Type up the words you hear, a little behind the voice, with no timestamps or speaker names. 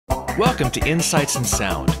Welcome to Insights in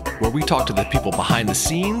Sound, where we talk to the people behind the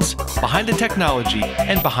scenes, behind the technology,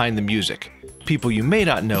 and behind the music. People you may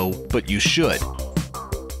not know, but you should.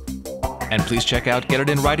 And please check out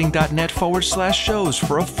getitinwriting.net/shows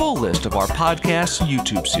for a full list of our podcasts and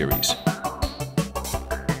YouTube series.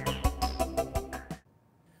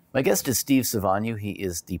 My guest is Steve Savanyu. He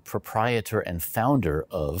is the proprietor and founder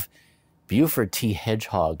of Buford T.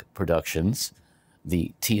 Hedgehog Productions.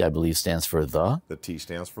 The T, I believe, stands for the? The T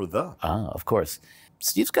stands for the. Ah, of course.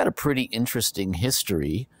 Steve's got a pretty interesting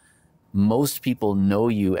history. Most people know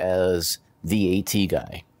you as the AT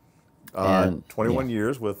guy. 21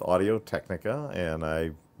 years with Audio Technica, and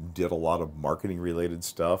I did a lot of marketing-related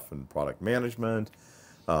stuff and product management,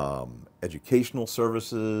 educational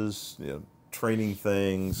services, training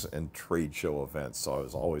things, and trade show events. So I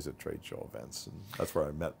was always at trade show events, and that's where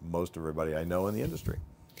I met most everybody I know in the industry.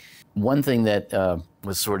 One thing that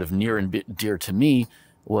was sort of near and dear to me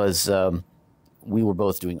was we were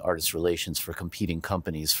both doing artist relations for competing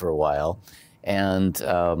companies for a while. And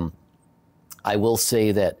I will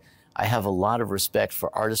say that I have a lot of respect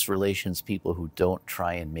for artist relations people who don't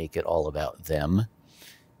try and make it all about them.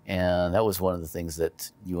 And that was one of the things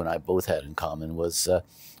that you and I both had in common was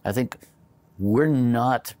I think we're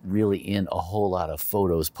not really in a whole lot of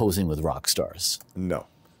photos posing with rock stars. No.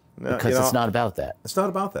 Because it's not about that. It's not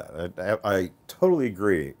about that. I totally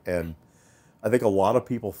agree. And I think a lot of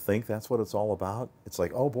people think that's what it's all about. It's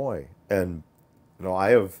like, oh boy. And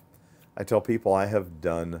I tell people I have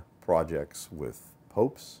done projects with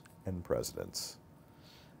popes and presidents.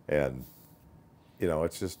 And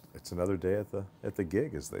it's another day at the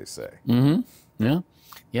gig, as they say. Mm-hmm. Yeah.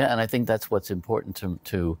 Yeah, and I think that's what's important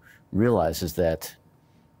to realize is that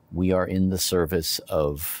we are in the service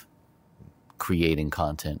of creating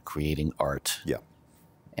content, creating art. Yeah.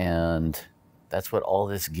 And that's what all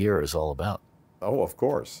this gear is all about. Oh, of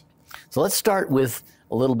course. So let's start with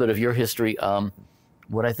a little bit of your history.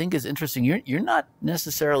 What I think is interesting, you're not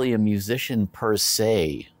necessarily a musician per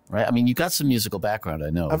se, right? I mean, you got some musical background,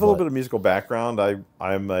 I know. I have a little bit of musical background.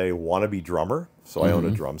 I'm a wannabe drummer, so I own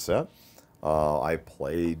a drum set. I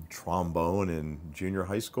played trombone in junior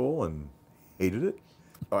high school and hated it.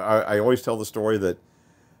 I always tell the story that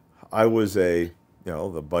I was the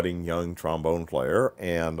budding young trombone player,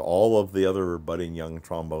 and all of the other budding young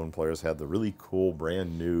trombone players had the really cool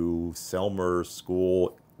brand new Selmer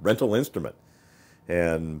school rental instrument.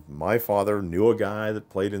 And my father knew a guy that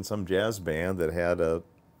played in some jazz band that had an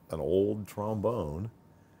old trombone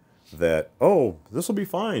that, oh, this will be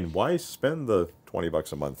fine. Why spend the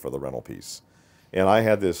 $20 a month for the rental piece? And I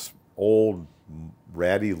had this old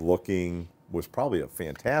ratty looking, was probably a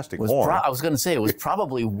fantastic horn. I was going to say, it was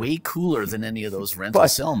probably way cooler than any of those rental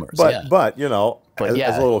Selmers. But, yeah. but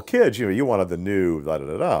as a little kid, you wanted the new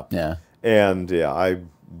da-da-da-da. Yeah. And, I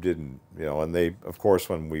didn't, and they, of course,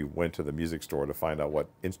 when we went to the music store to find out what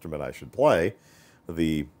instrument I should play,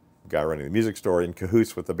 the guy running the music store in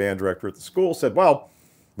cahoots with the band director at the school said, well,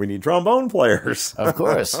 we need trombone players. Of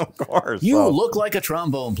course. Of course. You look like a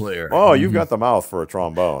trombone player. Oh, you've got the mouth for a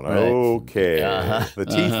trombone. Right. Okay. The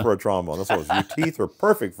teeth for a trombone. That's what your teeth are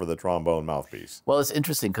perfect for the trombone mouthpiece. Well, it's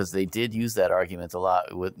interesting because they did use that argument a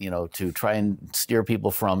lot with, to try and steer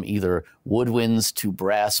people from either woodwinds to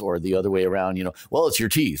brass or the other way around, well, it's your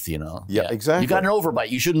teeth, Yeah, exactly. You got an overbite.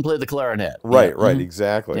 You shouldn't play the clarinet. Right,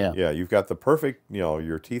 exactly. Yeah. Yeah, you've got the perfect,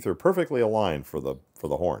 your teeth are perfectly aligned for the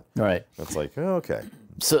horn. Right. It's like, okay.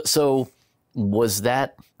 So was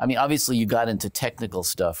that, I mean, obviously you got into technical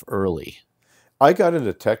stuff early. I got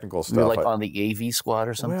into technical stuff. You were like on the AV squad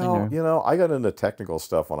or something? Well, I got into technical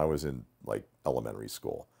stuff when I was in like elementary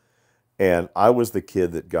school. And I was the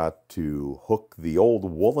kid that got to hook the old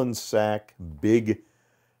woolen sack, big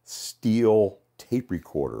steel tape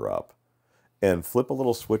recorder up and flip a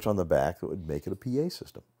little switch on the back that would make it a PA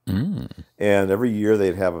system. Mm. And every year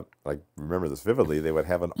they'd have, I remember this vividly, they would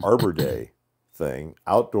have an Arbor Day thing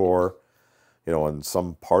outdoor, in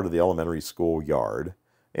some part of the elementary school yard.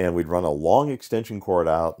 And we'd run a long extension cord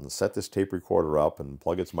out and set this tape recorder up and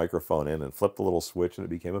plug its microphone in and flip the little switch and it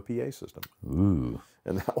became a PA system. Ooh.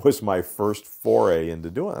 And that was my first foray into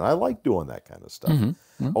doing it. And I like doing that kind of stuff.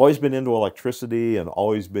 Mm-hmm. Always been into electricity and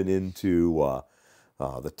always been into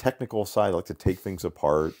the technical side. I like to take things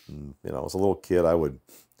apart. And, as a little kid,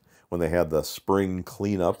 when they had the spring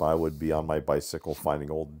cleanup, I would be on my bicycle finding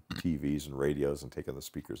old TVs and radios and taking the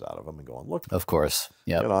speakers out of them and going, look. Of course.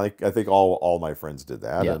 Yeah. I think all my friends did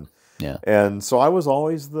that. Yeah. Yeah. And so I was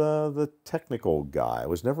always the technical guy. I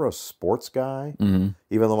was never a sports guy. Even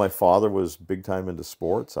though my father was big time into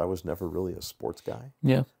sports, I was never really a sports guy.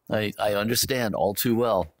 Yeah. I understand all too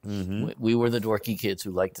well. We were the dorky kids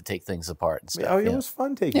who liked to take things apart and stuff. Yeah, it was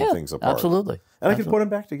fun taking things apart. Absolutely. And I could put them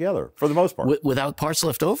back together for the most part. Without parts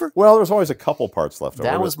left over? Well, there was always a couple parts left over.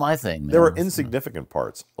 That was my thing, man. There were insignificant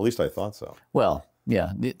parts. At least I thought so. Well,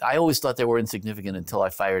 yeah. I always thought they were insignificant until I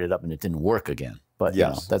fired it up and it didn't work again. But you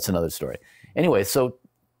know, that's another story. Anyway, so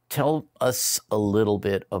tell us a little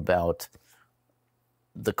bit about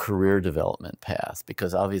the career development path,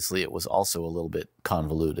 because obviously it was also a little bit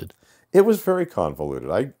convoluted. It was very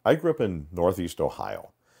convoluted. I grew up in Northeast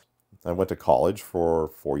Ohio. I went to college for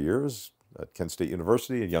 4 years at Kent State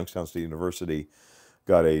University and Youngstown State University.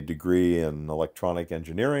 Got a degree in electronic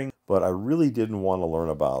engineering, but I really didn't want to learn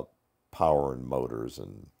about power and motors,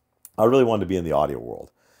 and I really wanted to be in the audio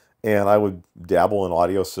world. And I would dabble in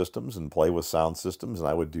audio systems and play with sound systems, and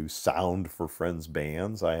I would do sound for friends'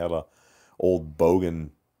 bands. I had a old Bogan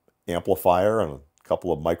amplifier and a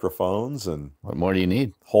couple of microphones and what more do you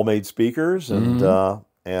need? Homemade speakers, and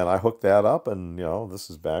I hooked that up. And you know, this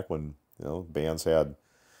is back when bands had,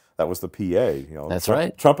 that was the PA. That's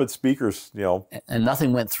right. Trumpet speakers. And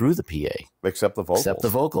nothing went through the PA except the vocals. Except the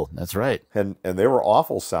vocal. That's right. And they were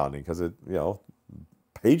awful sounding because it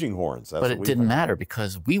paging horns. But it didn't matter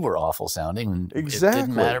because we were awful sounding. And exactly. It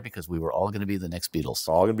didn't matter because we were all going to be the next Beatles.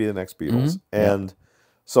 All going to be the next Beatles. And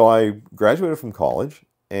so I graduated from college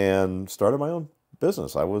and started my own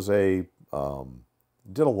business. I was did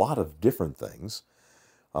a lot of different things.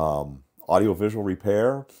 Audio-visual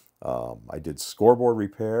repair. I did scoreboard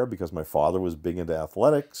repair because my father was big into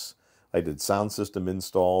athletics. I did sound system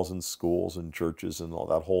installs in schools and churches and all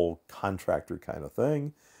that whole contractor kind of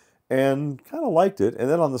thing, and kind of liked it. And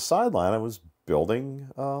then on the sideline, I was building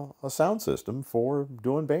a sound system for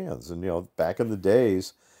doing bands. And back in the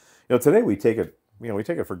days, today we take it. We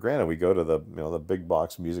take it for granted. We go to the big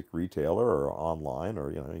box music retailer or online,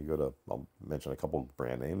 or you go to, I'll mention a couple of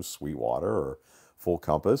brand names, Sweetwater or Full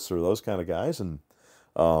Compass or those kind of guys, and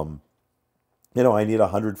I need a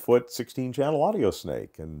 100-foot 16-channel audio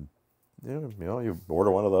snake, and you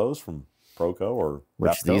order one of those from Proco or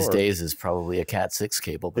which Repco these days is probably a Cat 6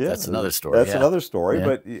 cable, but that's another story. That's another story. Yeah.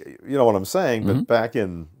 But you know what I'm saying. But back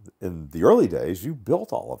in the early days, you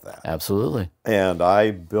built all of that. Absolutely. And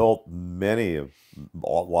I built a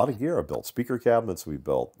lot of gear. I built speaker cabinets. We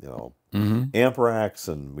built amp racks,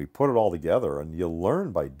 and we put it all together. And you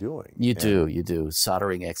learn by doing. You do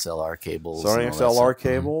soldering XLR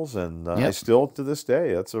cables. And I still to this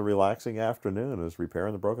day, that's a relaxing afternoon, is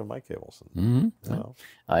repairing the broken mic cables.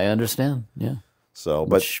 I understand. Yeah. So,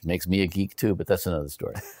 which makes me a geek too, but that's another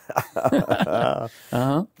story.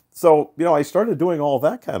 So, I started doing all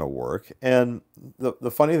that kind of work. And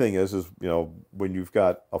the funny thing is, when you've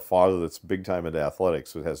got a father that's big time into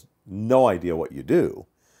athletics who has no idea what you do,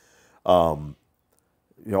 all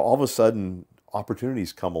of a sudden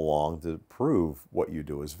opportunities come along to prove what you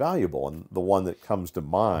do is valuable. And the one that comes to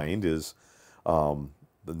mind is the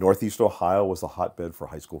Northeast Ohio was the hotbed for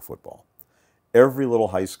high school football. Every little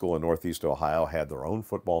high school in Northeast Ohio had their own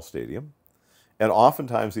football stadium. And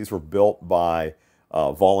oftentimes these were built by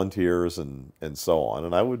volunteers and so on.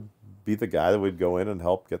 And I would be the guy that would go in and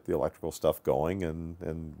help get the electrical stuff going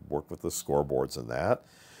and work with the scoreboards and that.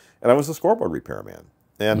 And I was the scoreboard repairman.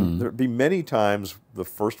 And there'd be many times the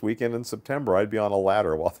first weekend in September, I'd be on a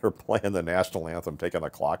ladder while they're playing the national anthem, taking a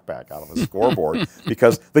clock back out of the scoreboard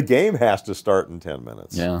because the game has to start in 10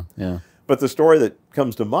 minutes. Yeah, yeah. But the story that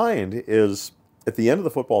comes to mind is at the end of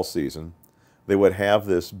the football season, they would have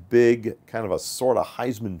this big kind of a sort of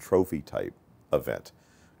Heisman Trophy type event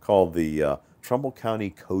called the Trumbull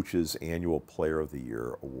County Coaches Annual Player of the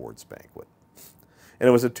Year Awards Banquet. And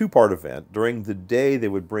it was a two-part event. During the day, they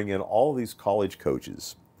would bring in all of these college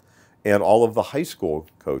coaches, and all of the high school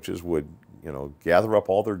coaches would, gather up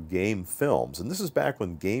all their game films. And this is back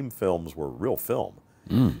when game films were real film.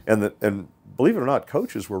 And believe it or not,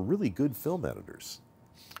 coaches were really good film editors.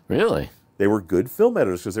 Really? They were good film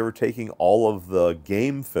editors because they were taking all of the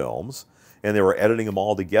game films and they were editing them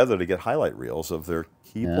all together to get highlight reels of their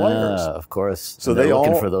key players. Of course. So they're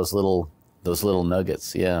looking for those little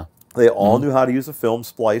nuggets. Yeah. They all knew how to use a film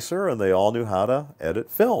splicer, and they all knew how to edit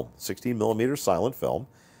film, 16 millimeter silent film.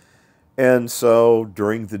 And so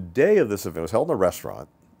during the day of this event, it was held in a restaurant.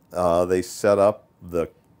 They set up the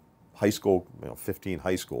high school, 15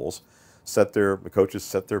 high schools. The coaches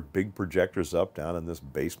set their big projectors up down in this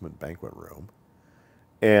basement banquet room,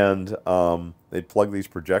 and they'd plug these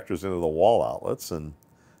projectors into the wall outlets and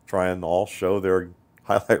try and all show their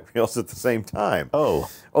highlight reels at the same time. Oh.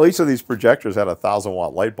 Well, each of these projectors had a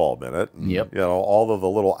 1,000-watt light bulb in it. And, Yep. you know, all of the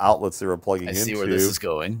little outlets they were plugging I into see where this is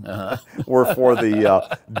going. were for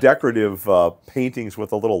the decorative paintings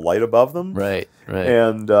with a little light above them. Right, right.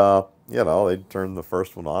 And, you know, they'd turn the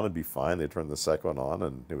first one on and be fine. They'd turn the second one on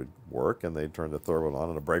and it would work. And they'd turn the third one on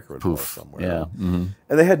and a breaker would go somewhere. Yeah. Mm-hmm.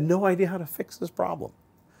 And they had no idea how to fix this problem.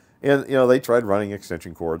 And, you know, they tried running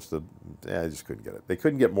extension cords to, they just couldn't get it. They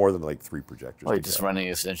couldn't get more than like 3 projectors. Oh, you're just running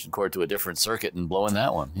an extension cord to a different circuit and blowing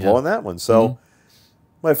that one. Yeah. Blowing that one. So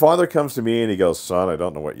my father comes to me and he goes, son, I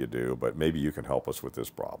don't know what you do, but maybe you can help us with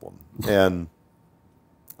this problem. And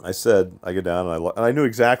I said, I go down and I knew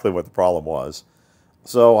exactly what the problem was.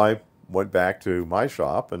 So I went back to my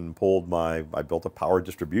shop and I built a power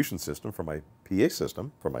distribution system for my PA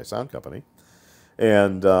system for my sound company.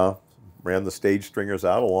 And, ran the stage stringers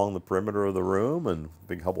out along the perimeter of the room and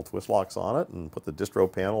big Hubble twist locks on it and put the distro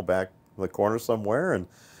panel back in the corner somewhere and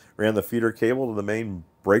ran the feeder cable to the main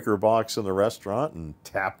breaker box in the restaurant and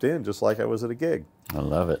tapped in just like I was at a gig. I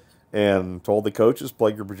love it. And told the coaches,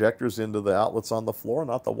 plug your projectors into the outlets on the floor,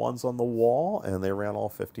 not the ones on the wall. And they ran all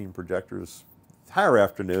 15 projectors the entire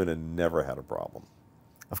afternoon and never had a problem.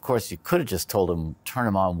 Of course, you could have just told them, turn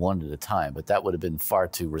them on one at a time, but that would have been far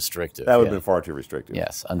too restrictive. That would have been far too restrictive.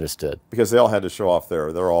 Yes, understood. Because they all had to show off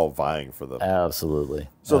they're all vying for the... Absolutely.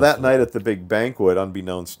 So that night at the big banquet,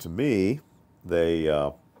 unbeknownst to me, they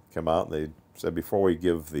come out and they said, before we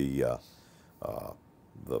give the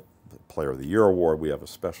Player of the Year award, we have a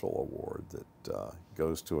special award that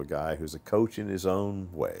goes to a guy who's a coach in his own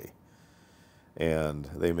way. And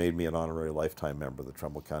they made me an honorary lifetime member of the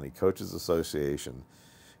Trumbull County Coaches Association.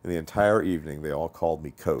 And the entire evening, they all called me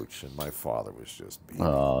coach, and my father was just beaming.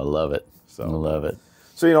 Oh, I love it. I love it.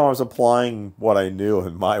 So, you know, I was applying what I knew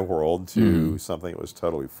in my world to something that was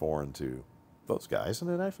totally foreign to those guys, and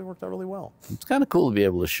it actually worked out really well. It's kind of cool to be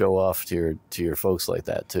able to show off to your folks like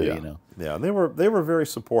that too. Yeah. You know. Yeah, and they were very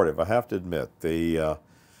supportive. I have to admit, you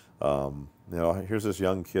know, here's this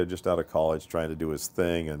young kid just out of college trying to do his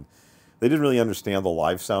thing, and they didn't really understand the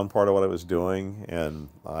live sound part of what I was doing, and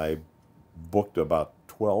I booked about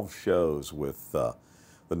 12 shows with the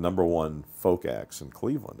 #1 folk acts in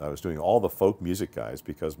Cleveland. I was doing all the folk music guys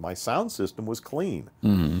because my sound system was clean.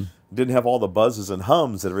 Didn't have all the buzzes and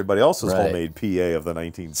hums that everybody else's homemade PA of the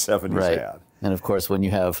 1970s had. And of course, when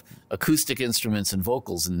you have acoustic instruments and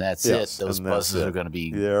vocals and that's it, those buzzes are going to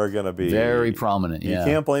be very prominent. You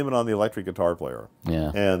can't blame it on the electric guitar player.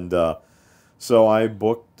 Yeah. And so I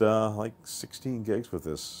booked like 16 gigs with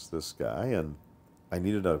this guy, and I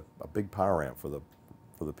needed a big power amp for the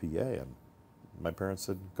PA, and my parents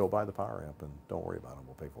said, go buy the power amp and don't worry about it,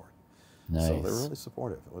 we'll pay for it. Nice. So they were really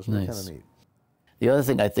supportive. It was really kind of neat. The other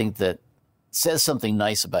thing I think that says something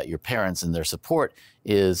nice about your parents and their support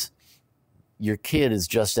is your kid is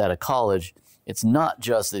just out of college. It's not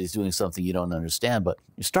just that he's doing something you don't understand, but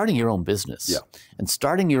you're starting your own business. Yeah. And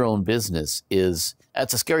starting your own business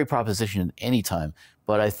that's a scary proposition at any time,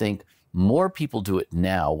 but I think more people do it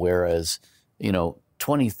now, whereas, you know,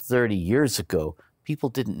 20, 30 years ago, people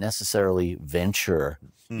didn't necessarily venture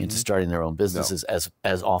into starting their own businesses as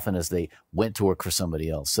often as they went to work for somebody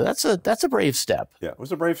else. So that's a brave step. Yeah, it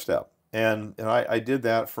was a brave step. And I did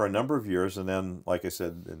that for a number of years. And then, like I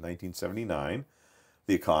said, in 1979,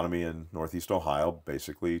 the economy in Northeast Ohio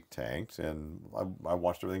basically tanked, and I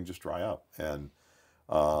watched everything just dry up. And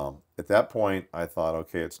at that point, I thought,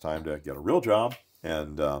 okay, it's time to get a real job.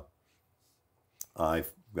 And I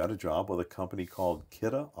got a job with a company called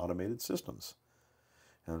Kidda Automated Systems.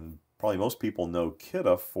 And probably most people know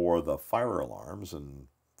Kidda for the fire alarms and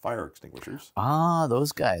fire extinguishers. Ah,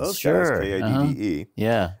 those guys. Those sure. guys, Kidde.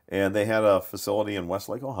 Yeah. And they had a facility in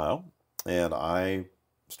Westlake, Ohio. And I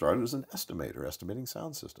started as an estimator, estimating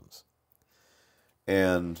sound systems.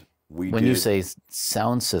 And when you say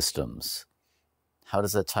sound systems, how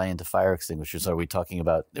does that tie into fire extinguishers? Are we talking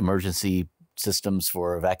about emergency systems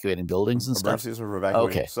for evacuating buildings and stuff? Emergency systems for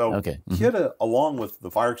evacuating. Okay. So okay. Kidda, along with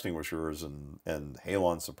the fire extinguishers and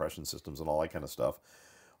halon suppression systems and all that kind of stuff,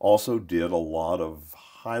 also did a lot of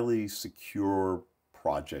highly secure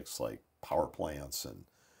projects like power plants and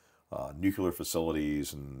nuclear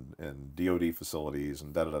facilities and DoD facilities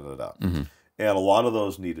and da-da-da-da-da. And a lot of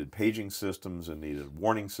those needed paging systems and needed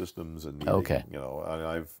warning systems and needed, you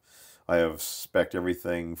know, I have spec'd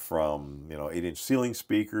everything from, you know, 8-inch ceiling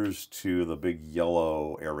speakers to the big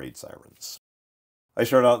yellow air raid sirens. I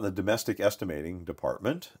started out in the domestic estimating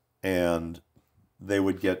department, and they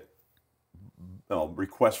would get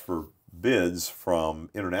requests for bids from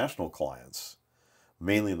international clients,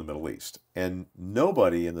 mainly in the Middle East. And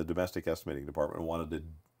nobody in the domestic estimating department wanted to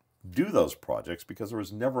do those projects because there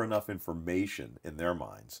was never enough information in their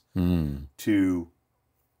minds Mm. to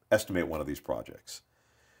estimate one of these projects.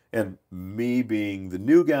 And me being the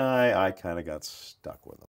new guy, I kind of got stuck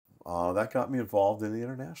with them. That got me involved in the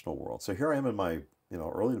international world. So here I am in my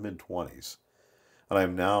early to mid-20s, and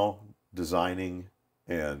I'm now designing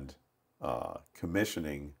and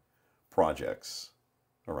commissioning projects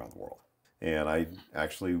around the world. And I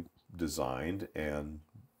actually designed and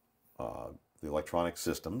the electronic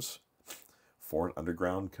systems for an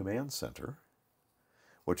underground command center,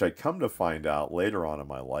 which I come to find out later on in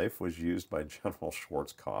my life was used by General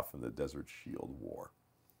Schwarzkopf in the Desert Shield War.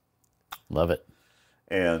 Love it.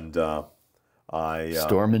 And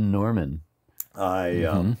Storm and Norman.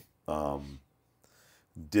 I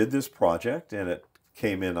did this project, and it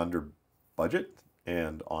came in under budget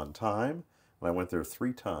and on time. And I went there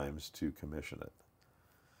 3 times to commission it.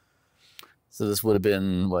 So this would have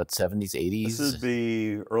been, what, 70s, 80s? This would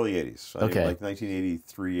be early 80s. I think like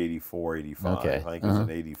 1983, 84, 85. Okay. I think it was in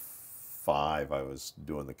 85 I was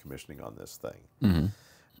doing the commissioning on this thing. Mm-hmm.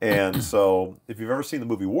 And so if you've ever seen the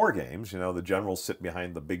movie War Games, the generals sit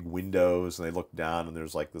behind the big windows and they look down and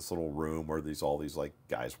there's like this little room where there's all these like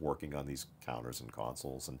guys working on these counters and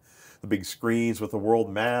consoles and the big screens with the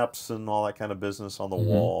world maps and all that kind of business on the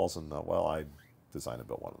walls. And well, I designed and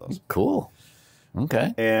built one of those. Cool.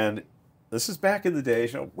 Okay. And this is back in the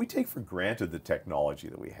days, we take for granted the technology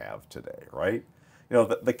that we have today, right?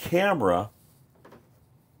 The camera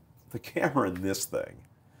in this thing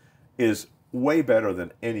is way better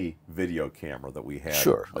than any video camera that we had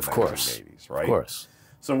in the 1980s, right? Of course.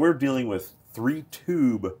 So we're dealing with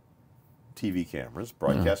 3-tube TV cameras,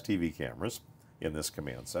 broadcast TV cameras in this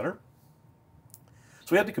command center.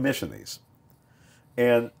 So we had to commission these.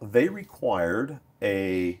 And they required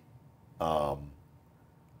a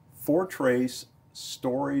 4-trace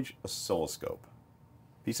storage oscilloscope.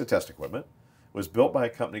 Piece of test equipment. It was built by a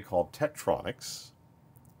company called Tektronix.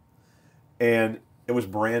 And it was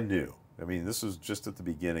brand new. I mean, this was just at the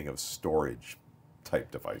beginning of storage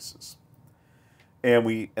type devices.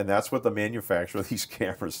 And that's what the manufacturer of these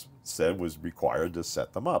cameras said was required to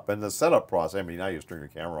set them up. And the setup process, I mean, now you just turn your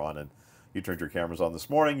camera on and you turned your cameras on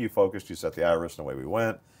this morning, you focused, you set the iris, and away we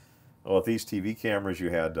went. Well, with these TV cameras,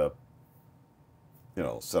 you had to,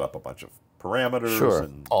 set up a bunch of parameters. Sure,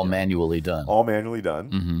 and, all manually done. All manually done.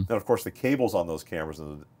 Mm-hmm. And, of course, the cables on those cameras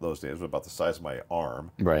in those days were about the size of my arm.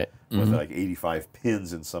 Right. With like 85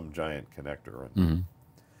 pins in some giant connector. And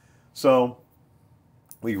so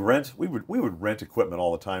we would rent equipment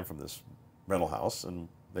all the time from this rental house, and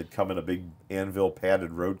they'd come in a big anvil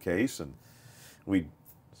padded road case, and we'd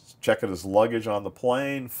check it as luggage on the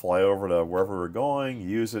plane, fly over to wherever we're going,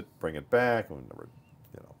 use it, bring it back, and we never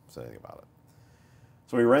say anything about it.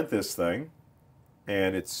 So we rent this thing,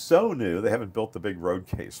 and it's so new, they haven't built the big road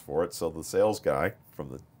case for it, so the sales guy from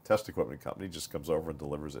the test equipment company just comes over and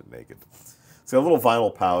delivers it naked. It's got a little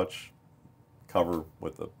vinyl pouch cover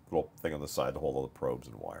with a little thing on the side to hold all the probes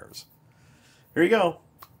and wires. Here you go.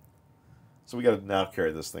 So we got to now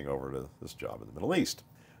carry this thing over to this job in the Middle East.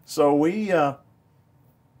 So we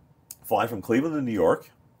fly from Cleveland to New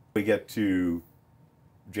York. We get to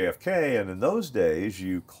JFK, and in those days,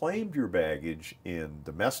 you claimed your baggage in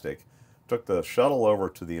domestic, took the shuttle over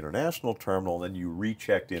to the international terminal, and then you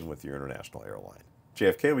rechecked in with your international airline.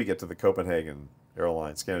 JFK, we get to the Copenhagen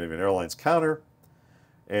Airlines, Scandinavian Airlines counter,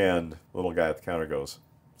 and the little guy at the counter goes,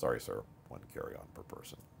 "Sorry, sir, 1 carry-on per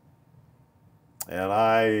person." And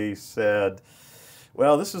I said,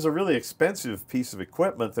 well, this is a really expensive piece of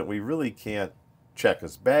equipment that we really can't check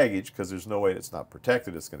as baggage because there's no way it's not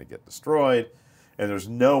protected, it's going to get destroyed, and there's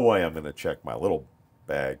no way I'm going to check my little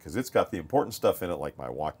bag because it's got the important stuff in it like my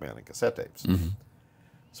Walkman and cassette tapes.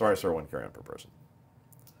 Sorry, sir, 1 carry-on per person.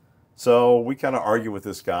 So we kind of argue with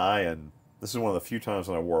this guy, and this is one of the few times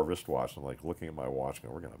when I wore a wristwatch. I'm like looking at my watch,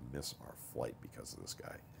 going, "We're going to miss our flight because of this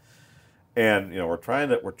guy." And we're trying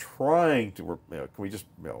to, can we just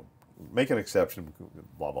make an exception?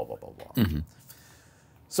 Blah blah blah blah blah.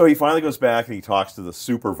 So he finally goes back and he talks to the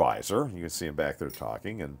supervisor. You can see him back there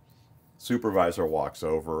talking, and supervisor walks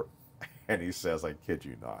over, and he says, "I kid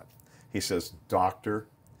you not." He says, "Doctor,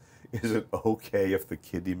 is it okay if the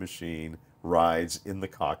kiddie machine rides in the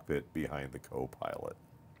cockpit behind the co-pilot?"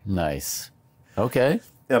 Nice. Okay.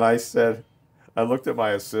 And I looked at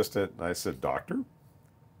my assistant and I said, "Doctor,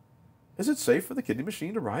 is it safe for the kiddie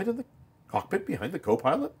machine to ride in the cockpit behind the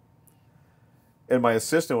co-pilot?" And my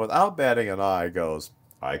assistant, without batting an eye, goes,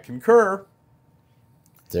 "I concur."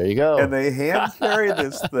 There you go. And they hand carry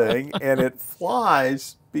this thing, and it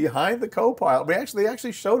flies behind the co-pilot. They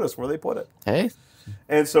actually showed us where they put it. Hey.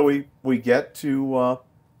 And so we get to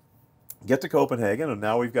get to Copenhagen, and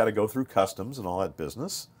now we've got to go through customs and all that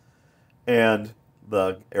business. And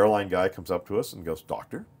the airline guy comes up to us and goes,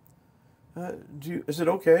 "Doctor, is it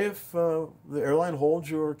okay if the airline holds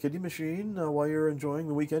your kiddie machine while you're enjoying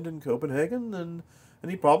the weekend in Copenhagen? And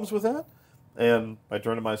any problems with that?" And I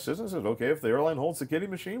turned to my assistant and said, "Okay, if the airline holds the kiddie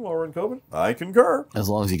machine while we're in Copenhagen, I concur." As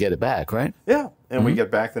long as you get it back, right? Yeah. And we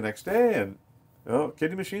get back the next day, and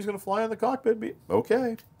kiddie machine's going to fly in the cockpit.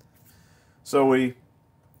 Okay. So we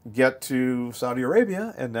get to Saudi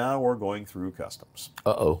Arabia, and now we're going through customs.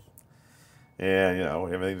 Uh-oh. And,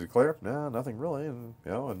 everything to declare? No, nothing really. And,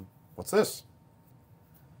 and what's this?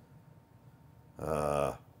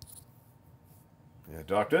 Yeah,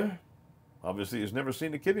 doctor, obviously he's never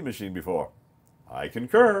seen a kiddie machine before. I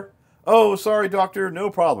concur. Oh, sorry, doctor, no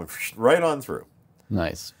problem. Right on through.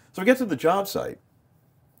 Nice. So we get to the job site,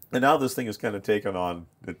 and now this thing has kind of taken on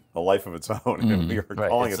a life of its own. And we are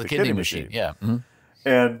calling it the kiddie machine. Yeah.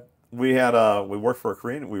 And we worked for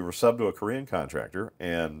we were subbed to a Korean contractor,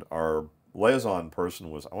 and our liaison person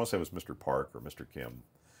was, I want to say it was Mr. Park or Mr. Kim.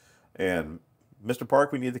 And Mr.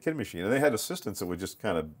 Park, we need the kiddie machine. And they had assistants that would just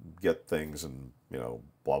kind of get things and,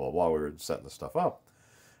 blah, blah, blah. We were setting the stuff up.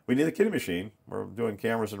 We need the kiddie machine. We're doing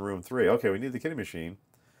cameras in room 3. Okay, we need the kiddie machine.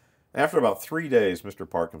 After about 3 days, Mr.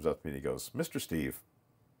 Park comes up to me and he goes, "Mr. Steve,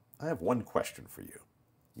 I have one question for you."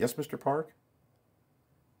 "Yes, Mr. Park?"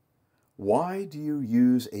 "Why do you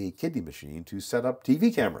use a kiddie machine to set up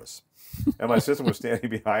TV cameras?" And my assistant was standing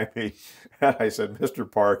behind me, and I said, "Mr.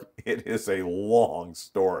 Park, it is a long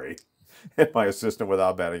story." And my assistant,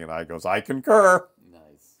 without batting an eye, goes, "I concur."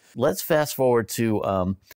 Nice. Let's fast forward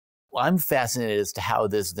to, I'm fascinated as to how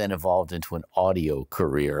this then evolved into an audio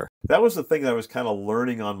career. That was the thing that I was kind of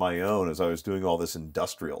learning on my own as I was doing all this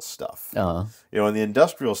industrial stuff. And the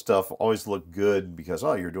industrial stuff always looked good because,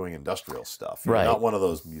 you're doing industrial stuff. You're not one of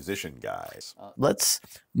those musician guys. Let's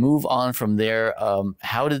move on from there.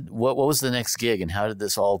 What was the next gig, and how did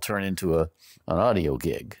this all turn into an audio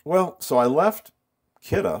gig? Well, so I left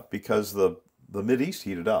Kidda because the Mideast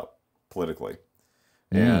heated up politically.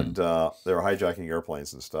 And they were hijacking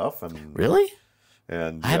airplanes and stuff. And really?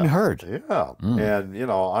 And I hadn't heard. Yeah.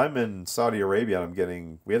 And, I'm in Saudi Arabia,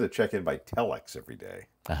 and we had to check in by telex every day.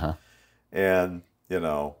 Uh-huh. And, it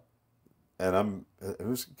got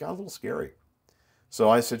a little scary. So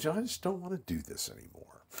I said, I just don't want to do this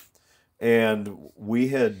anymore. And we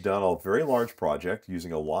had done a very large project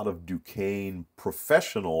using a lot of Duquesne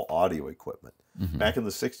professional audio equipment. Back in the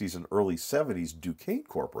 60s and early 70s, Duquesne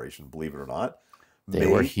Corporation, believe it or not, they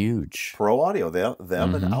were huge. Pro Audio, them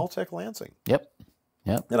and Altec Lansing. Yep.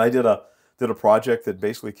 And I did a project that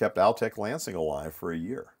basically kept Altec Lansing alive for a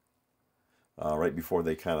year, right before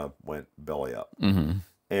they kind of went belly up.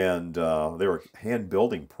 And they were hand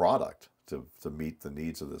building product to meet the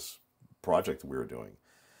needs of this project that we were doing.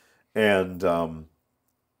 And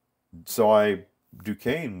so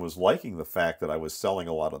Duquesne was liking the fact that I was selling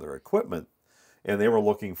a lot of their equipment. And they were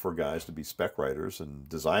looking for guys to be spec writers and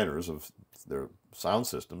designers of their sound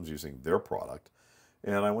systems using their product.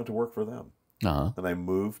 And I went to work for them. And I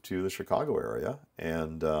moved to the Chicago area,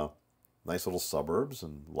 and nice little suburbs,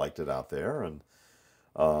 and liked it out there. And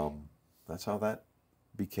that's how that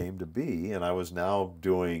became to be. And I was now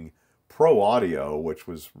doing Pro Audio, which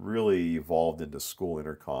was really evolved into school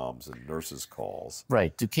intercoms and nurses' calls.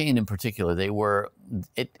 Right. Duquesne in particular,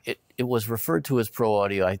 it was referred to as Pro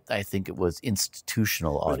Audio. I think it was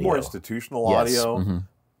institutional audio. It was more institutional audio.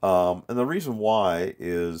 And the reason why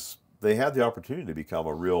is they had the opportunity to become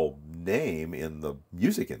a real name in the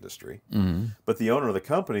music industry. But the owner of the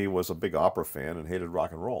company was a big opera fan and hated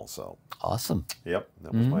rock and roll. So awesome. Yep.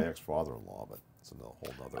 That was my ex-father-in-law, but it's a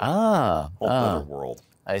whole other world.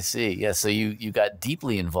 I see. Yeah, so you got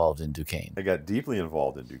deeply involved in Duquesne. I got deeply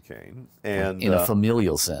involved in Duquesne. And in a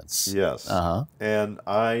familial sense. Yes. And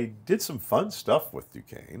I did some fun stuff with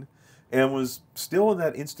Duquesne and was still in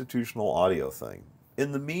that institutional audio thing.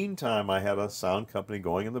 In the meantime, I had a sound company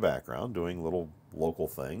going in the background, doing little local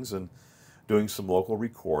things and doing some local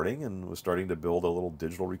recording, and was starting to build a little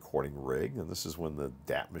digital recording rig. And this is when the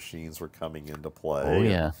DAT machines were coming into play. Oh,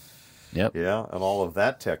 yeah. Yep. Yeah, and all of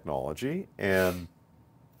that technology. And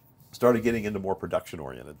started getting into more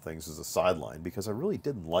production-oriented things as a sideline because I really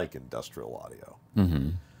didn't like industrial audio.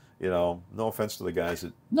 No offense to the guys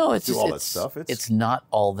that do all that stuff. It's not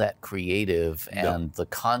all that creative, and the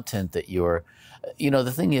content that you're...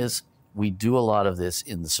 the thing is, we do a lot of this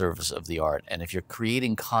in the service of the art, and if you're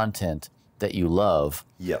creating content that you love,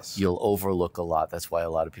 you'll overlook a lot. That's why a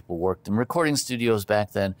lot of people worked in recording studios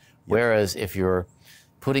back then, whereas if you're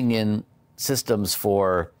putting in systems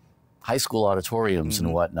for high school auditoriums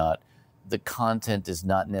and whatnot, the content is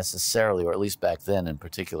not necessarily, or at least back then in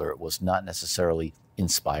particular, it was not necessarily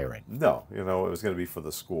inspiring. No, you know, it was going to be for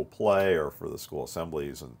the school play or for the school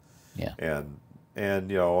assemblies, and Yeah. and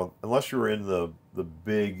you know, unless you were in the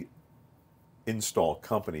big install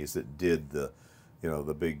companies that did the, you know,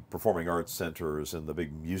 the big performing arts centers and the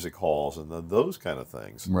big music halls and those kind of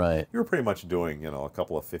things, Right. you were pretty much doing, you know, a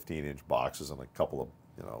couple of 15-inch boxes and a couple of,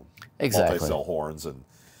 you know, Exactly. multi-cell horns and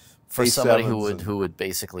For somebody A7s who would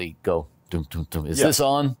basically go, dum, dum, dum, is Yeah. this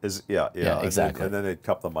on? Yeah, exactly. And then they'd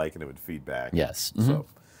cup the mic and it would feed back. Yes.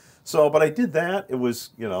 So, but I did that. It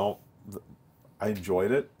was, you know, I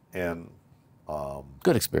enjoyed it, and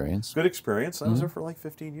Good experience. good experience. I was there for like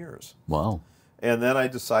 15 years. Wow. And then I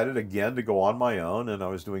decided again to go on my own, and I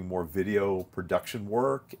was doing more video production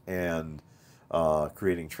work and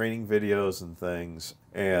creating training videos and things,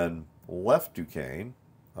 and left Duquesne,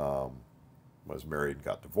 was married and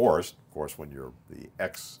got divorced. Of course, when you're the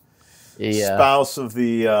ex-spouse of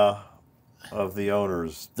the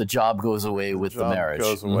owners, The job goes away with the job marriage.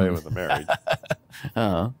 goes away with the marriage.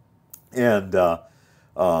 Uh-huh. And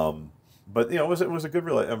but you know, it was a good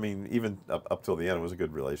I mean, even up till the end, it was a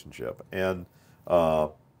good relationship. And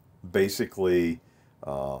basically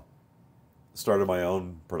started my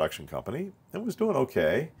own production company. It was doing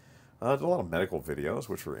okay. Did a lot of medical videos,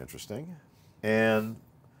 which were interesting. And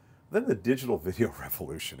then the digital video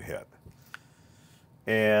revolution hit.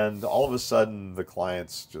 And all of a sudden, the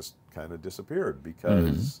clients just kind of disappeared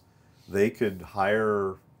because they could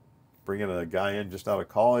bring in a guy in just out of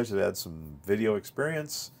college that had some video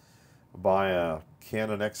experience, buy a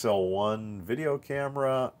Canon XL1 video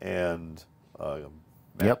camera and a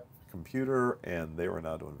Mac computer, and they were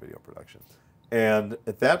now doing video production. And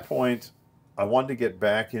at that point, I wanted to get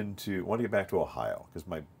back to Ohio because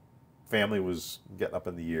my family was getting up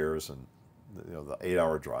in the years, and you know, the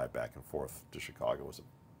 8-hour drive back and forth to Chicago was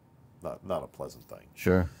not a pleasant thing.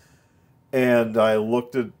 Sure. And I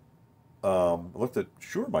looked at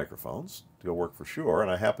Shure microphones to go work for Shure,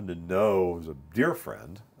 and I happened to know, was a dear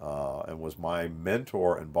friend, and was my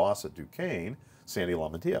mentor and boss at Duquesne, Sandy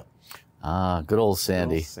LaMantia. Ah, good old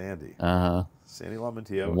Sandy. Good old Sandy. Uh-huh. Sandy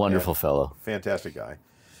LaMantia. Wonderful fellow. Fantastic guy.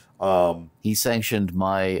 He sanctioned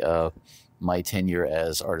my my tenure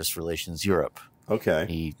as Artist Relations Europe. Okay.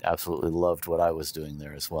 He absolutely loved what I was doing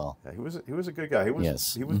there as well. Yeah, he was a good guy. He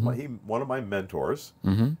was one of my mentors.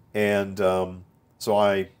 And so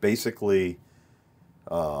I basically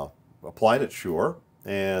applied at Shure,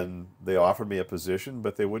 and they offered me a position,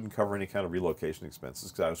 but they wouldn't cover any kind of relocation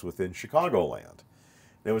expenses because I was within Chicagoland.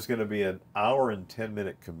 It was going to be an 1 and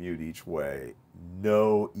 10-minute commute each way.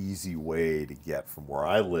 No easy way to get from where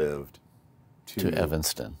I lived to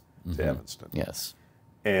Evanston. To Evanston. Yes.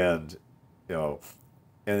 And you know,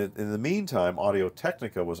 and in the meantime,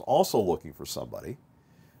 Audio-Technica was also looking for somebody,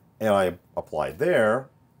 and I applied there,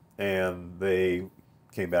 and they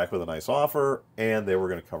came back with a nice offer, and they were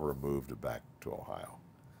going to cover a move back to Ohio,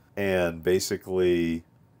 and basically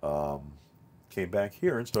came back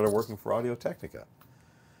here and started working for Audio-Technica,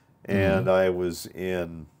 and I was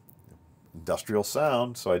in industrial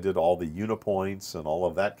sound, so I did all the unipoints and all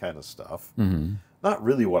of that kind of stuff. Not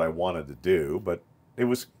really what I wanted to do, but it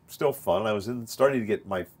was still fun. I was starting to get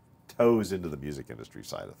my toes into the music industry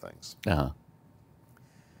side of things.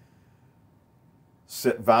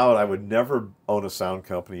 Vowed I would never own a sound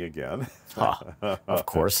company again. Of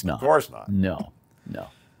course not. Of course not. No.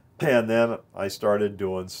 And then I started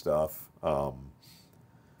doing stuff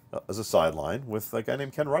as a sideline with a guy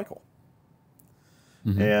named Ken Reichel.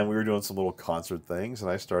 And we were doing some little concert things,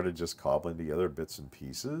 and I started just cobbling together bits and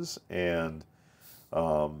pieces. And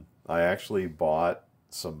I actually bought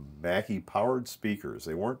some Mackie-powered speakers.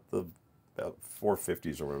 They weren't the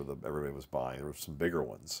 450s or whatever everybody was buying. There were some bigger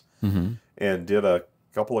ones. And did a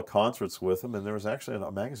couple of concerts with them, and there was actually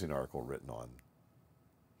a magazine article written on.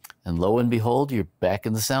 And lo and behold, you're back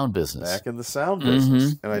in the sound business. Back in the sound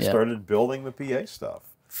business. And I started building the PA stuff.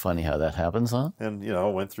 Funny how that happens, huh? And, you know,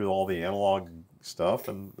 went through all the analog stuff,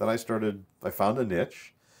 and then I found a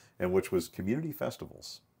niche, and which was community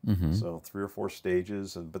festivals. So 3 or 4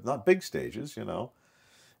 stages, but not big stages, you know,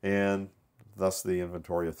 and thus the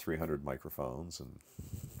inventory of 300 microphones and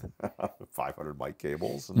 500 mic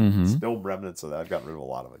cables, and still remnants of that. I've gotten rid of a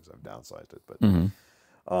lot of it because I've downsized it. But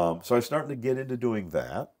so I was starting to get into doing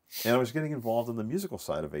that, and I was getting involved in the musical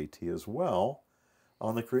side of AT as well,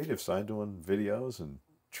 on the creative side, doing videos and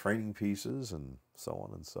training pieces and so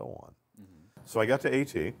on and so on. So I got to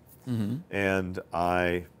AT, and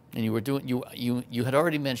And you were doing you had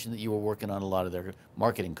already mentioned that you were working on a lot of their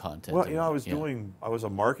marketing content. Well, you know, I was a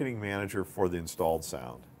marketing manager for the installed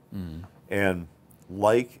sound, and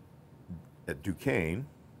like at Duquesne,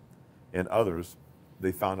 and others,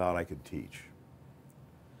 they found out I could teach.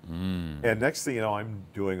 And next thing you know, I'm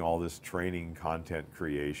doing all this training, content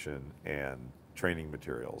creation, and training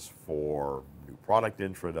materials for new product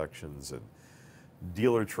introductions and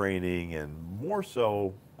dealer training, and more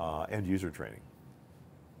so end user training.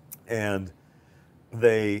 And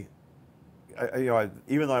they,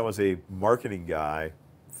 even though I was a marketing guy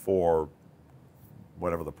for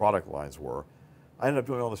whatever the product lines were, I ended up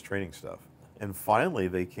doing all this training stuff. And finally,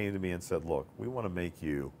 they came to me and said, look, we want to make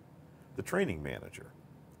you the training manager.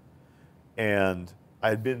 And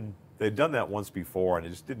they'd done that once before, and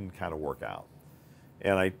it just didn't kind of work out.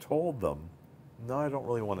 And I told them, no, I don't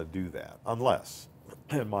really want to do that, unless,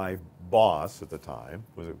 and my boss at the time,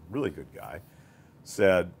 was a really good guy,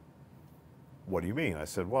 said, what do you mean? I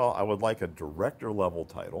said, well, I would like a director level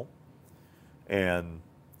title and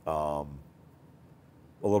a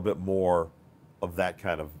little bit more of that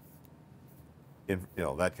kind of,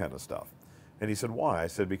 that kind of stuff. And he said, why? I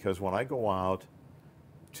said, because when I go out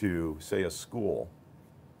to, say, a school,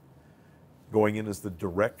 going in as the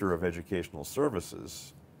director of educational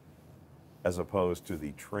services, as opposed to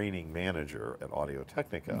the training manager at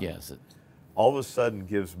Audio-Technica, yes, all of a sudden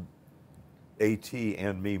gives AT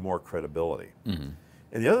and me more credibility. And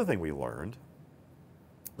the other thing we learned,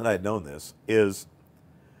 and I had known this, is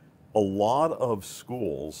a lot of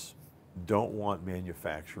schools don't want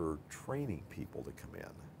manufacturer training people to come in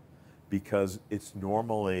because it's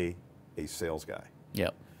normally a sales guy.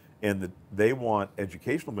 Yep. And they want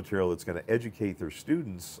educational material that's going to educate their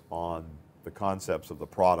students on the concepts of the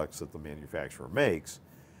products that the manufacturer makes.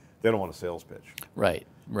 They don't want a sales pitch. Right,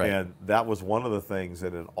 right. And that was one of the things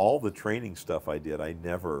that in all the training stuff I did,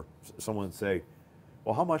 someone would say,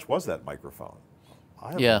 well, how much was that microphone?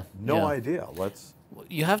 I have no idea.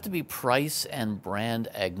 You have to be price and brand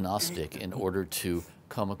agnostic in order to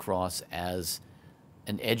come across as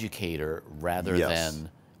an educator rather than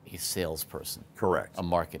a salesperson. Correct. A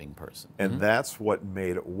marketing person. And that's what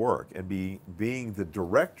made it work. And being the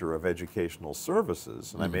director of educational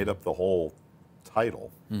services, and I made up the whole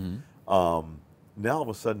title, now all of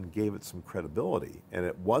a sudden gave it some credibility. And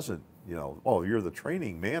it wasn't, oh, you're the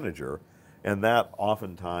training manager. And that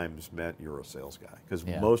oftentimes meant you're a sales guy, because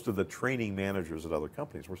most of the training managers at other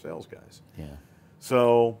companies were sales guys. Yeah.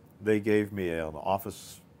 So they gave me an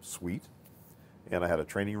office suite, and I had a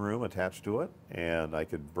training room attached to it, and I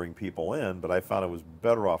could bring people in, but I found it was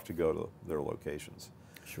better off to go to their locations.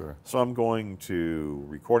 Sure. So I'm going to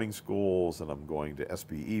recording schools, and I'm going to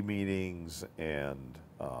SBE meetings and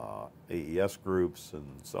AES groups and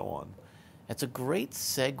so on. That's a great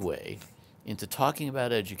segue into talking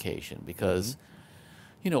about education, because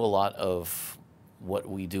a lot of what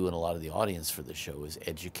we do and a lot of the audience for the show is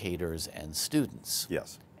educators and students.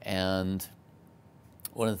 Yes. And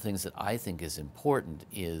one of the things that I think is important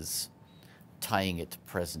is tying it to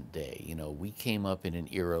present day. We came up in an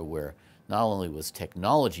era where not only was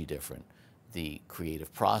technology different, the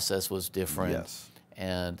creative process was different. Yes.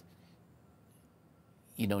 And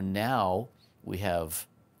now we have,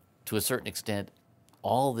 to a certain extent,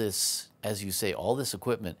 all this, as you say, all this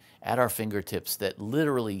equipment at our fingertips that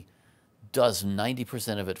literally does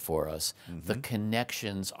 90% of it for us. The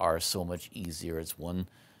connections are so much easier. It's one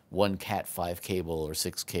Cat 5 cable or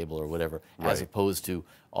 6 cable or whatever, as opposed to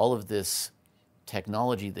all of this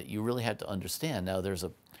technology that you really had to understand. Now, there's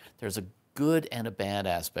a good and a bad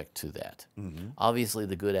aspect to that. Obviously,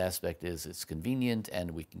 the good aspect is it's convenient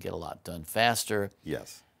and we can get a lot done faster.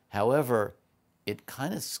 Yes. However, it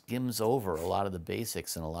kind of skims over a lot of the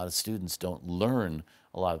basics, and a lot of students don't learn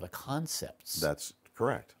a lot of the concepts. That's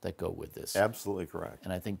correct. That go with this. Absolutely correct.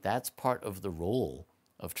 And I think that's part of the role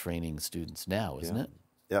of training students now, isn't it?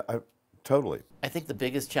 Yeah, totally. I think the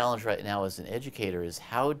biggest challenge right now as an educator is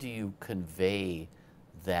how do you convey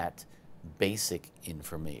that basic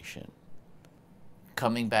information?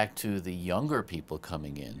 Coming back to the younger people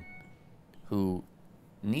coming in who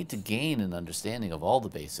need to gain an understanding of all the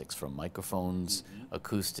basics, from microphones,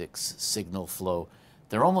 acoustics, signal flow.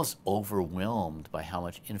 They're almost overwhelmed by how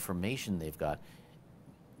much information they've got.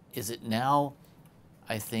 Is it now,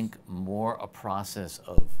 I think, more a process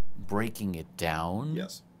of breaking it down?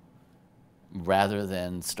 Yes. Rather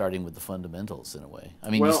than starting with the fundamentals in a way.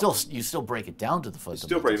 I mean, you still break it down to the fundamentals.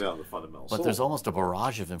 Still break it down to the fundamentals. But there's almost a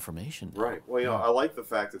barrage of information now. Right. Well, I like the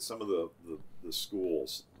fact that some of the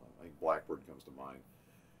schools, I think Blackbird comes to mind,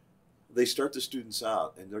 they start the students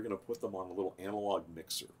out and they're going to put them on a little analog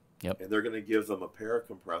mixer. Yep. And they're going to give them a pair of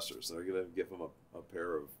compressors. They're going to give them a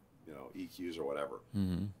pair of EQs or whatever.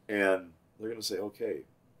 And they're going to say, okay,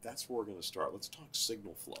 that's where we're going to start. Let's talk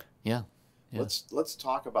signal flow. Yeah. Let's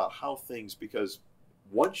talk about how things, because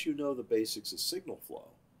once you know the basics of signal flow,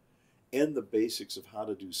 and the basics of how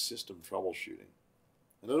to do system troubleshooting.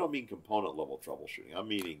 And I don't mean component level troubleshooting. I'm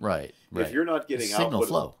meaning if you're not getting signal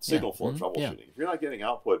flow, signal flow troubleshooting. If you're not getting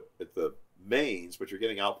output at the mains, but you're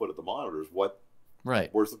getting output at the monitors,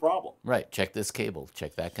 where's the problem? Check this cable,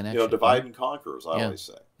 check that connection. You know, divide and conquer, as I always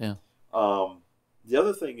say. Yeah. The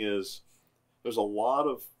other thing is, there's a lot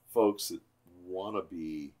of folks that want to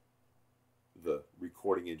be the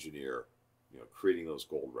recording engineer, you know, creating those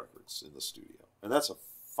gold records in the studio. And that's a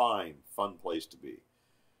fine, fun place to be.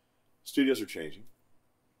 Studios are changing.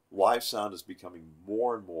 Live sound is becoming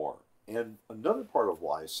more and more. And another part of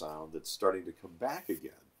live sound that's starting to come back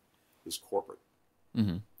again is corporate.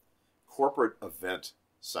 Mm-hmm. Corporate event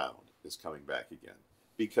sound is coming back again.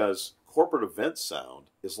 Because corporate event sound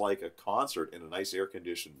is like a concert in a nice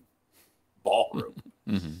air-conditioned ballroom.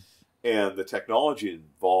 Mm-hmm. And the technology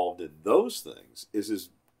involved in those things is as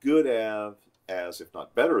good as, if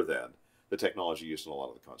not better than, the technology used in a lot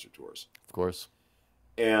of the concert tours. Of course.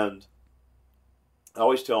 And I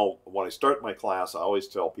always tell, when I start my class, I always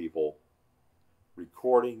tell people,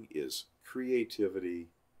 recording is creativity,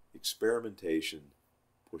 experimentation,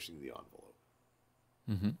 pushing the envelope.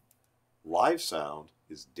 Mm-hmm. Live sound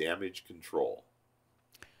is damage control.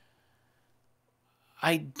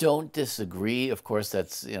 I don't disagree. Of course,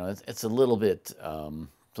 that's, you know, it's a little bit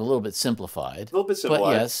simplified. A little bit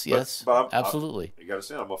simplified. But yes, absolutely. You got to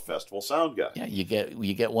say, I'm a festival sound guy. Yeah, you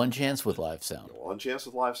get one chance with live sound. One chance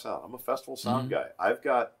with live sound. I'm a festival sound guy. I've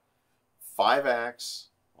got 5 acts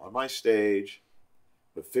on my stage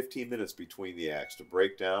with 15 minutes between the acts to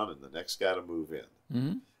break down and the next guy to move in.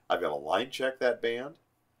 Mm-hmm. I've got to line check that band.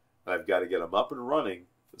 And I've got to get them up and running.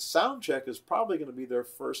 The sound check is probably going to be their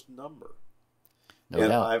first number. No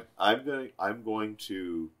doubt. I'm going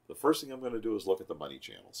to, the first thing I'm going to do is look at the money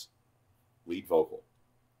channels. Lead vocal.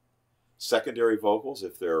 Secondary vocals,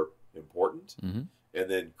 if they're important. Mm-hmm. And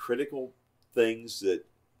then critical things that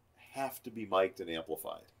have to be mic'd and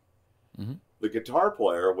amplified. Mm-hmm. The guitar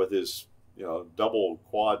player with his, you know, double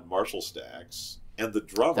quad Marshall stacks and the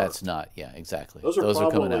drummer. That's not, exactly. Those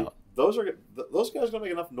are coming out. Those guys are going to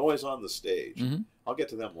make enough noise on the stage. Mm-hmm. I'll get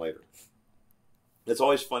to them later. It's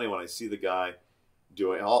always funny when I see the guy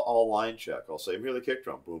doing, I'll line check. I'll say, I'm here the kick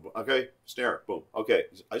drum. Boom, boom. Okay, snare. Boom. Okay.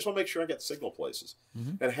 I just want to make sure I get signal places.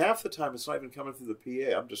 Mm-hmm. And half the time it's not even coming through the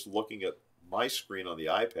PA. I'm just looking at my screen on the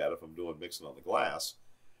iPad if I'm doing mixing on the glass,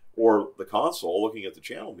 or the console looking at the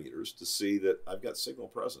channel meters to see that I've got signal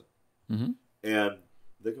present. Mm-hmm. And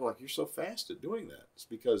they go like, "You're so fast at doing that." It's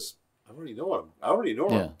because I already know where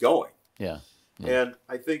I'm going. Yeah. And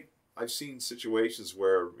I think I've seen situations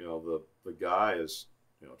where, you know, the guy is,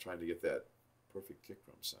 you know, trying to get that perfect kick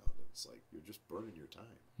drum sound, and it's like you're just burning your time.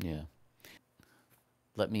 Yeah.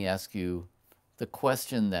 Let me ask you the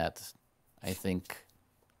question that I think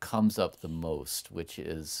comes up the most, which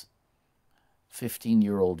is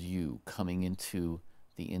 15-year-old you coming into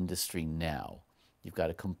the industry now. You've got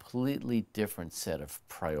a completely different set of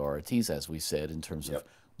priorities, as we said, in terms of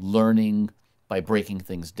learning by breaking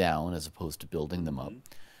things down as opposed to building them up.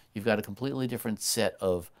 You've got a completely different set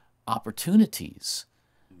of opportunities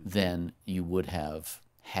than you would have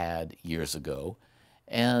had years ago.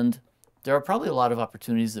 And there are probably a lot of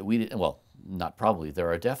opportunities that we didn't, well, not probably, there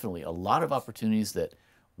are definitely a lot of opportunities that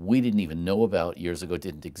we didn't even know about years ago,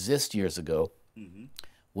 didn't exist years ago. Mm-hmm.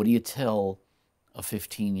 What do you tell a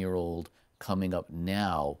 15-year-old coming up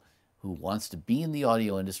now who wants to be in the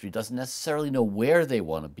audio industry, doesn't necessarily know where they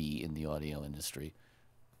want to be in the audio industry?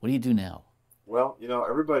 What do you do now? Well, you know,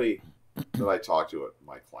 everybody that I talk to at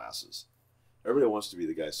my classes, everybody wants to be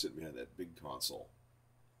the guy sitting behind that big console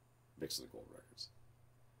mixing the gold records.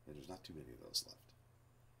 And there's not too many of those left.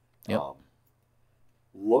 Yep.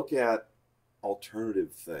 Look at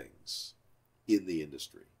alternative things in the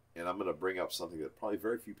industry. And I'm going to bring up something that probably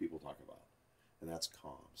very few people talk about, and that's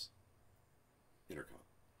comms. Intercom.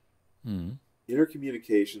 Mm-hmm.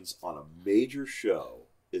 Intercommunications on a major show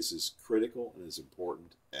is as critical and as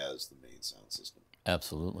important as the main sound system.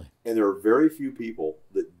 Absolutely. And there are very few people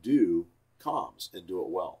that do comms and do it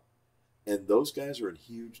well. And those guys are in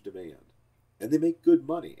huge demand. And they make good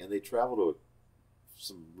money, and they travel to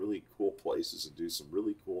some really cool places and do some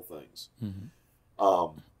really cool things.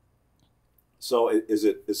 Mm-hmm. So is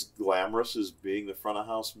it as glamorous as being the front of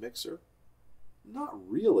house mixer? Not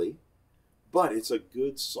really, but it's a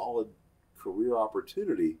good, solid career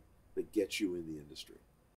opportunity that gets you in the industry.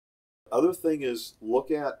 Other thing is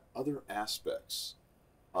look at other aspects.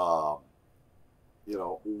 You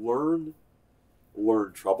know, learn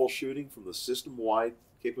troubleshooting from the system-wide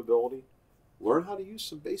capability. Learn how to use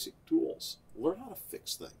some basic tools. Learn how to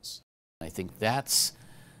fix things. I think that's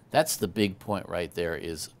That's the big point right there,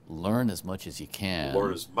 is learn as much as you can.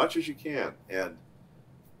 Learn as much as you can. And,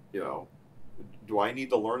 you know, do I need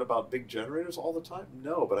to learn about big generators all the time?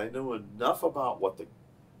 No, but I know enough about what the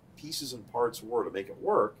pieces and parts were to make it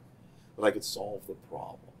work that I could solve the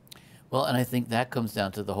problem. Well, and I think that comes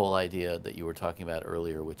down to the whole idea that you were talking about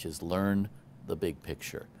earlier, which is learn the big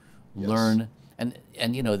picture. Yes. Learn,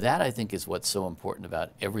 and you know, that I think is what's so important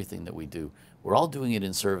about everything that we do. We're all doing it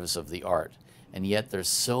in service of the art, and yet there's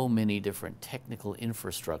so many different technical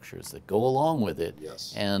infrastructures that go along with it.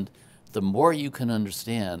 Yes. And the more you can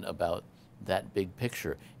understand about that big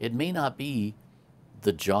picture, it may not be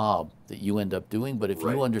the job that you end up doing, but if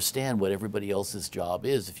Right. you understand what everybody else's job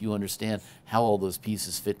is, if you understand how all those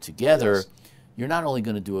pieces fit together, Yes. you're not only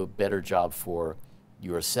going to do a better job for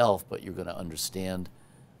yourself, but you're going to understand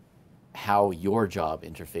how your job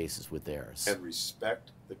interfaces with theirs. And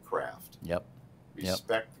respect the craft. Yep.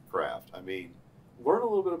 Respect the craft. I mean, learn a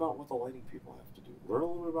little bit about what the lighting people have to do. Learn a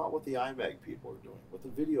little bit about what the IMAG people are doing, what the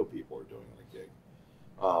video people are doing on a gig.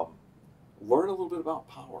 Learn a little bit about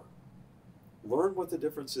power. Learn what the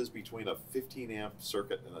difference is between a 15 amp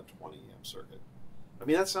circuit and a 20 amp circuit. I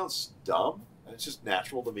mean, that sounds dumb, and it's just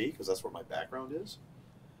natural to me because that's what my background is.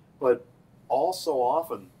 But all so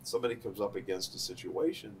often, somebody comes up against a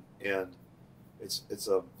situation, and it's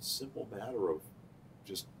a simple matter of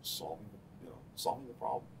just solving the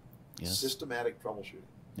problem. Yes. Systematic troubleshooting.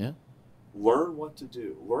 Yeah. Learn what to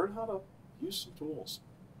do. Learn how to use some tools.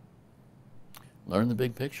 Learn the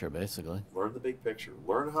big picture, basically. Learn the big picture.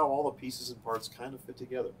 Learn how all the pieces and parts kind of fit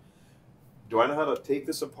together. Do I know how to take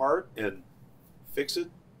this apart and fix it?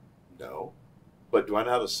 No. But do I know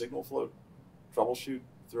how to signal flow troubleshoot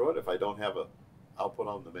through it if I don't have a output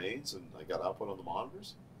on the mains and I got output on the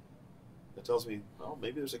monitors? That tells me, well,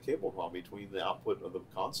 maybe there's a cable problem between the output of the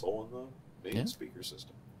console and the main speaker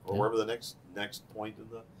system. Or wherever the next point in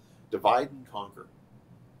the divide and conquer.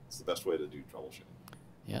 It's the best way to do troubleshooting.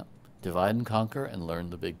 Yeah. Divide and conquer and learn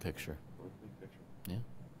the big picture. Learn the big picture. Yeah.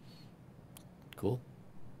 Cool.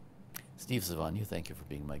 Steve Savanyu, thank you for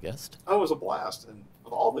being my guest. Oh, it was a blast. And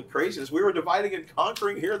with all the craziness, we were dividing and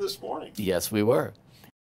conquering here this morning. Yes, we were.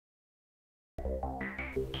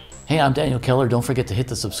 Hey, I'm Daniel Keller. Don't forget to hit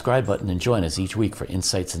the subscribe button and join us each week for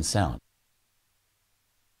Insights in Sound.